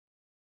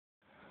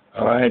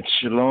All right,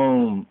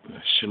 shalom,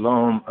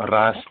 shalom,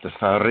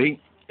 Rastafari,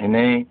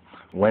 Ine,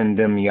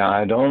 Wendim,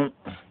 Yadon.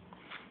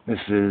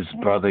 This is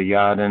Brother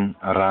Yadon,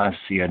 Ras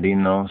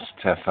Yadinos,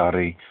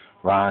 Tefari,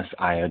 Ras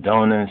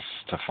Iadonis,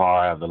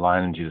 Tafari of the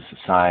Lion of Jesus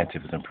Society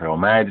of His Imperial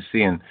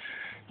Majesty, and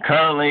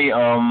currently,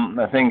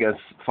 I think as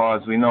far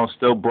as we know,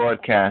 still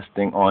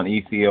broadcasting on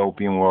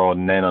Ethiopian World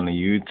Net on the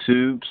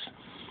YouTubes,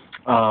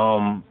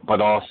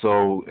 but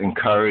also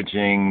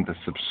encouraging the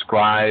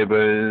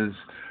subscribers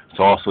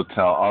to also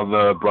tell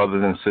other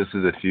brothers and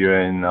sisters, if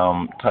you're in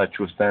touch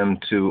with them,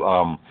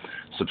 to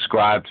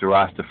subscribe to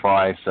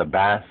Rastafari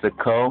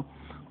Sabbathical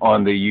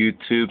on the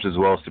YouTubes, as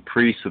well as to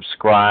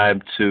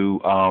pre-subscribe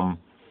to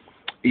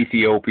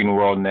Ethiopian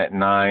World Net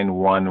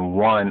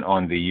 911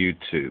 on the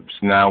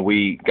YouTubes. Now,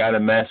 we got a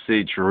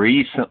message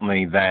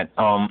recently that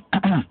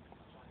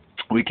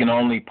we can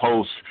only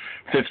post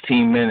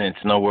 15 minutes.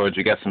 In other words,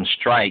 we got some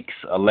strikes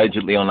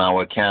allegedly on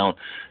our account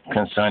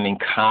concerning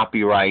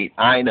copyright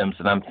items.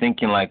 And I'm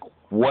thinking, like,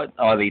 what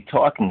are they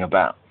talking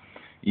about?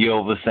 You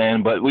know what I'm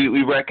saying? But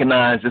we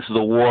recognize this is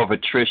a war of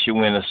attrition.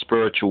 We're in a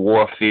spiritual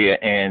warfare,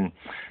 and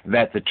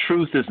that the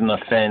truth is an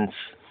offense,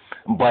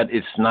 but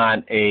it's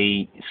not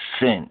a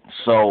sin.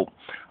 So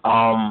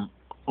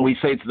we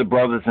say to the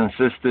brothers and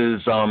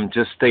sisters,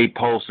 just stay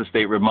posted,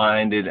 stay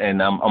reminded,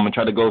 and I'm going to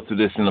try to go through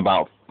this in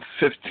about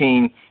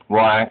 15,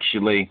 well,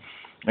 actually,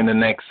 in the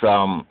next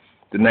 13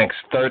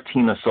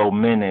 or so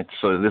minutes.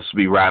 So this will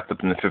be wrapped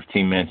up in the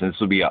 15 minutes, and this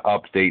will be an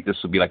update. This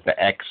will be like the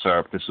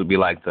excerpt. This will be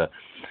like the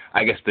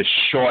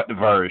short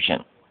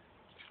version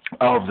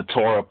of the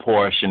Torah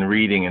portion,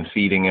 reading and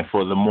feeding, and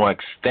for the more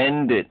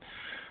extended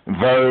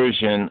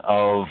version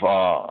of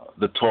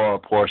the Torah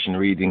portion,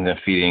 readings and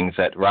feedings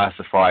at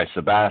Rastafari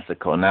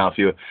Sabbathical. Now, if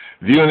you're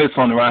viewing this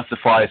on the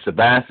Rastafari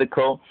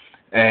Sabbathical,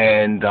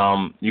 and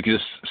you can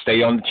just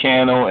stay on the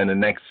channel, and the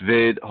next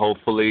vid,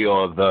 hopefully,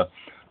 or the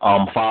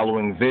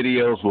following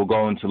videos, we'll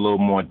go into a little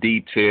more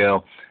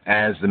detail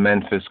as the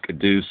Memphis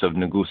Caduce of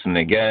Negus and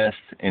Negest,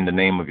 in the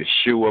name of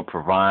Yeshua,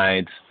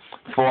 provides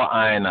for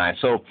I and I.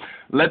 So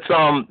let's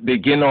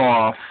begin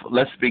off.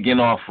 Let's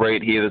begin off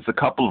right here. There's a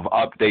couple of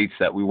updates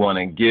that we want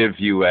to give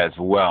you as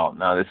well.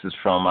 Now, this is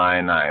from I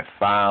and I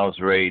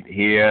files right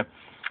here,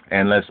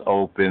 and let's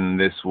open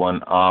this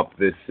one up.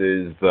 This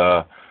is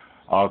the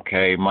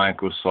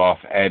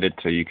Microsoft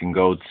Editor. You can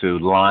go to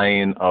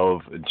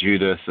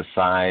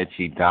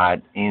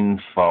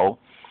lionofjudassociety.info,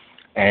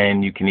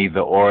 and you can either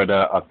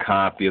order a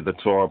copy of the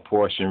Torah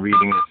portion,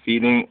 reading and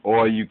feeding,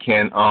 or you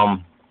can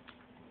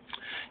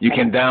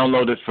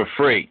download it for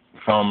free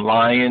from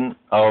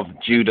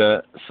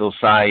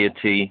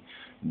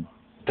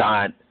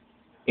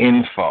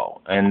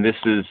lionofjudassociety.info. And this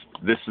is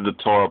the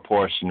Torah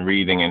portion,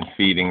 reading and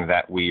feeding,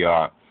 that we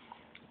are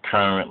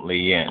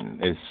currently in.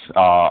 It's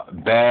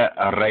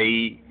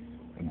Bereshit,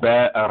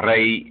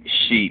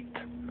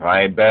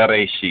 right?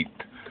 Bereshit,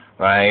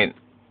 right?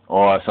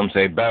 Or some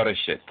say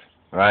Bereshit,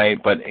 right?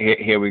 But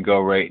here we go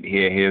right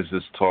here. Here's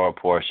this Torah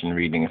portion,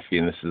 reading and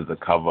feeding. This is the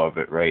cover of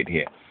it right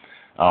here.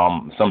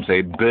 Some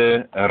say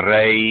Bereshit,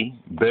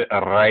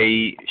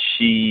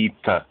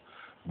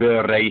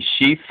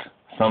 Bereshit.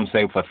 Some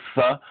say for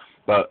th,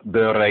 but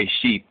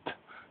Bereshit,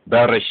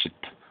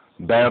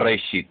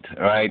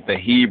 right? The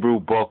Hebrew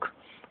book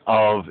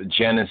of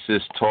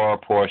Genesis, Torah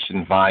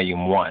portion,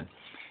 volume 1.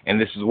 And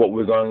this is what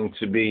we're going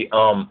to be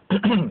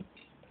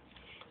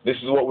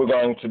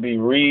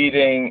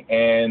reading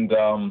and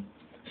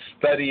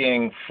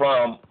studying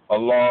from,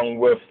 along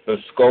with the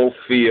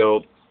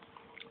Schofield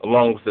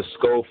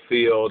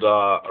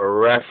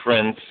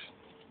reference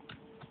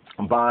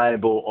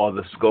Bible, or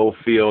the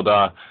Schofield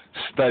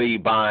study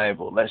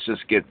Bible. Let's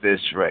just get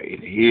this right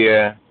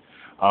here.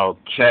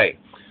 Okay.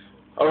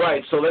 All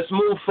right, so let's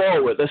move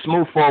forward. Let's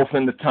move forward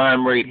from the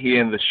time right here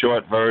in the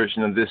short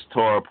version of this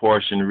Torah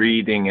portion,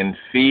 reading and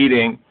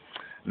feeding,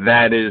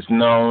 that is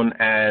known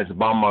as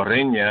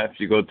Bamarinya. If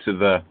you go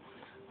to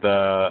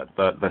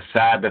the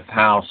Sabbath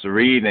house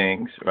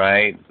readings,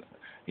 right?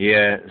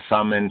 Yeah,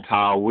 Samin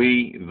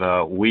Tawi,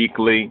 the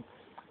weekly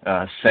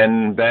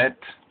Senbet,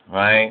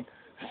 right?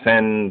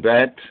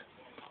 Senbet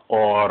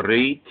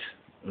Orit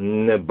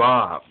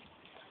Nebab.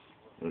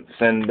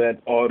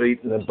 Senbet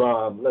Orit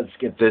Nebab. Let's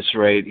get this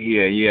right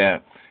here. Yeah,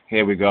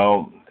 here we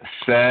go.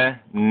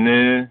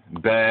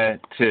 Senbet.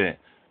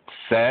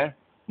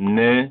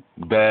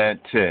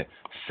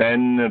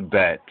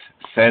 Senbet.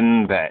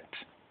 Senbet.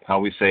 How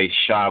we say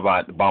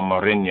Shabbat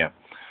Bamarinya.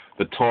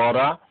 The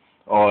Torah,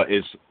 or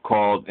is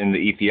called in the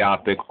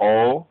Ethiopic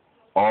Orit.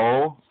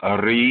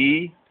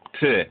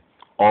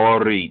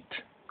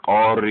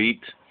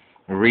 Orit.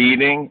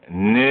 Reading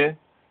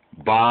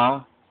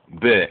Nibab,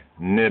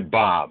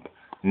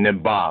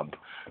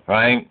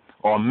 right?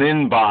 Or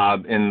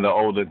Minbab in the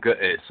older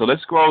Ge'ez. So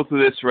let's scroll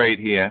through this right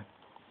here,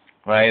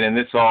 right? And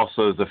this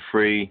also is a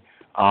free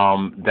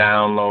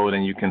download,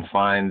 and you can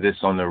find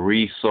this on the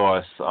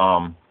resource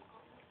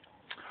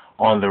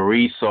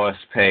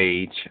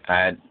page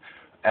at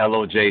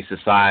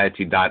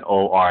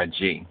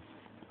lojsociety.org.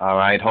 All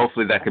right.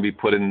 Hopefully that can be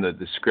put in the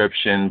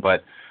description,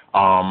 but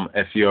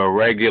If you're a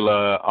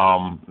regular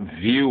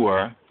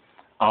viewer,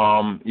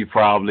 you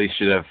probably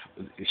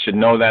should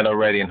know that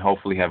already, and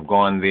hopefully have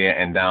gone there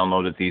and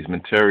downloaded these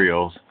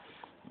materials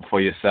for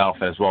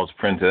yourself as well as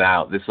printed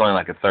out. This is only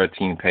like a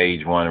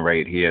 13-page one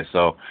right here,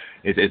 so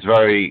it's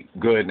very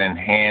good and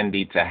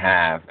handy to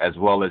have, as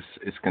well as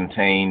it's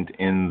contained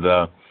in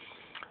the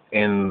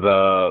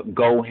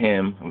Go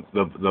Hymn,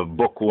 the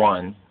book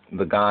 1,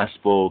 the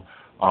Gospel,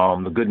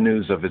 the Good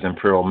News of His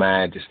Imperial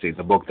Majesty,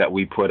 the book that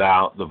we put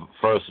out, the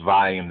first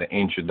volume, the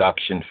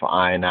introduction for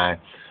I and I.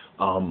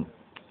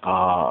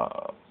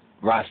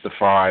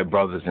 Rastafari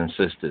brothers and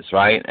sisters,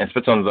 right? And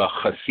it's on the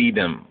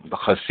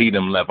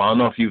Hasidim level. I don't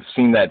know if you've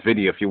seen that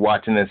video. If you're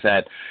watching this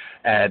at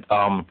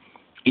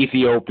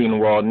Ethiopian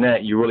World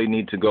Net, you really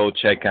need to go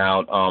check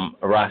out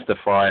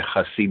Rastafari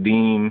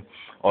Hasidim,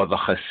 or the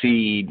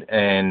Hasid,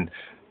 and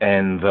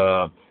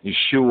the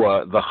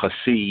Yeshua, the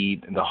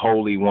Hasid, the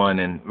Holy One,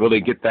 and really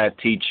get that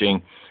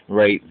teaching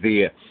right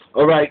there.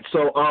 All right,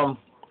 so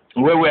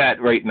where we're at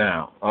right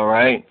now, all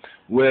right?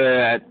 We're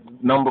at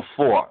number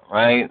 4,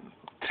 right?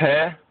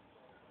 Te,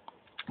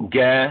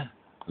 ge,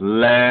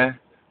 le,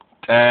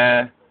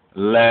 te,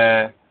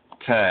 le,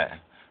 te.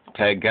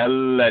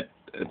 Tegelet,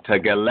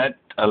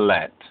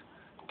 alet.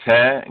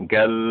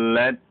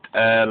 Tegelet,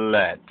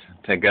 alet.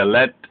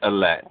 Tegelet,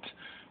 alet.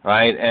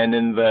 Right? And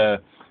in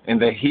the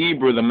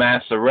Hebrew, the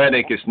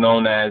Masoretic is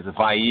known as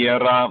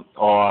WAYEIRA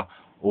or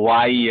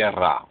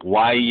WAYEIRA.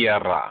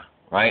 WAYEIRA.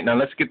 Right? Now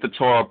let's get the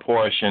Torah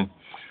portion.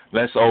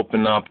 Let's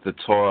open up the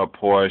Torah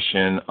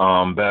portion,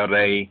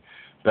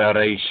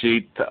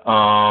 Bereshit,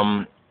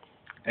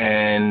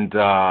 and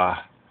I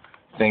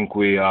think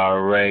we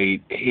are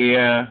right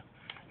here,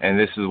 and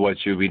this is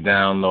what you'll be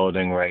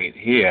downloading right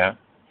here,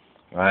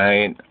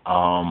 right?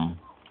 And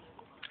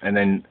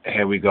then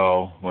here we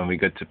go when we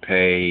get to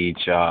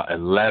page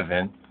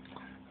 11.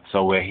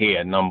 So we're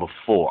here, number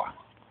 4,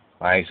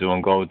 right? So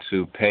we'll go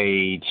to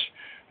page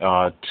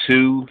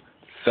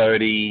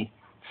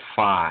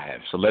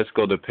 235. So let's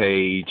go to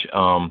page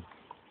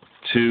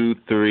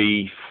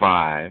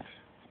 235.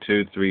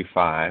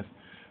 235,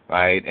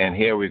 right? And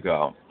here we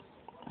go.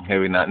 Here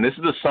we go. And this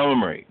is the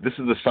summary.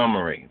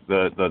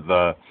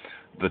 The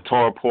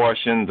Torah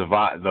portion,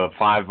 the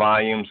 5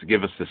 volumes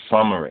give us the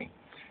summary.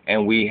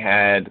 And we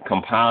had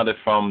compiled it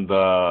from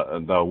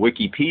the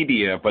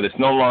Wikipedia, but it's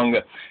no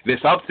longer,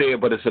 it's up there,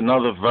 but it's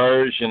another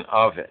version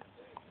of it,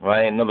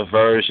 right? Another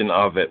version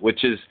of it,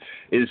 which is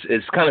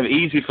kind of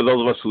easy for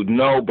those of us who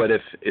know, but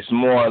if it's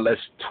more or less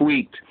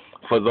tweaked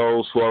for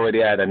those who are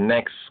already at a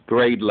next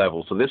grade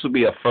level. So this would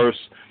be a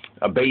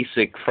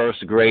basic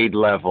first grade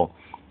level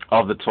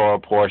of the Torah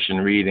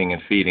portion, reading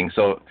and feeding.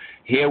 So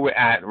here we're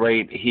at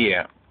right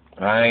here,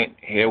 right?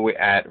 Here we're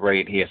at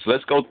right here. So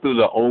let's go through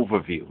the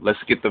overview.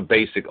 Let's get the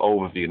basic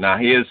overview. Now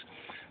here's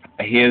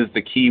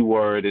the key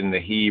word in the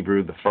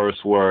Hebrew, the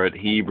first word,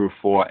 Hebrew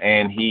for,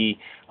 and he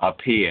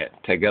appeared.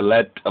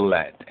 Tegelet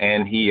alet,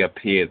 and he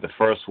appeared. The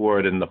first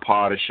word in the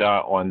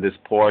Parashah on this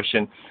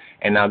portion.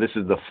 And now this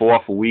is the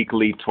 4th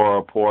weekly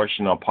Torah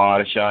portion or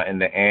Parashah in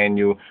the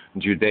annual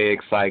Judaic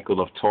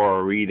cycle of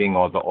Torah reading,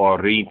 or the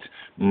Orit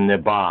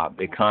Nebab.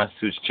 It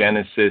constitutes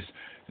Genesis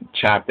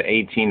chapter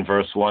 18,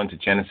 verse 1 to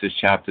Genesis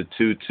chapter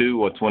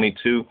 2 or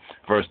 22,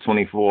 verse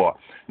 24.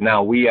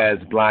 Now we as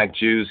black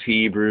Jews,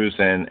 Hebrews,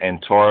 and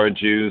Torah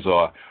Jews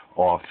or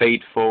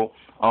faithful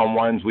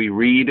ones, we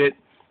read it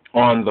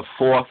on the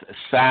 4th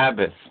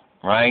Sabbath,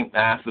 right,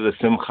 after the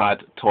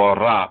Simchat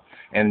Torah.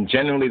 And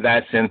generally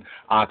that's in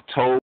October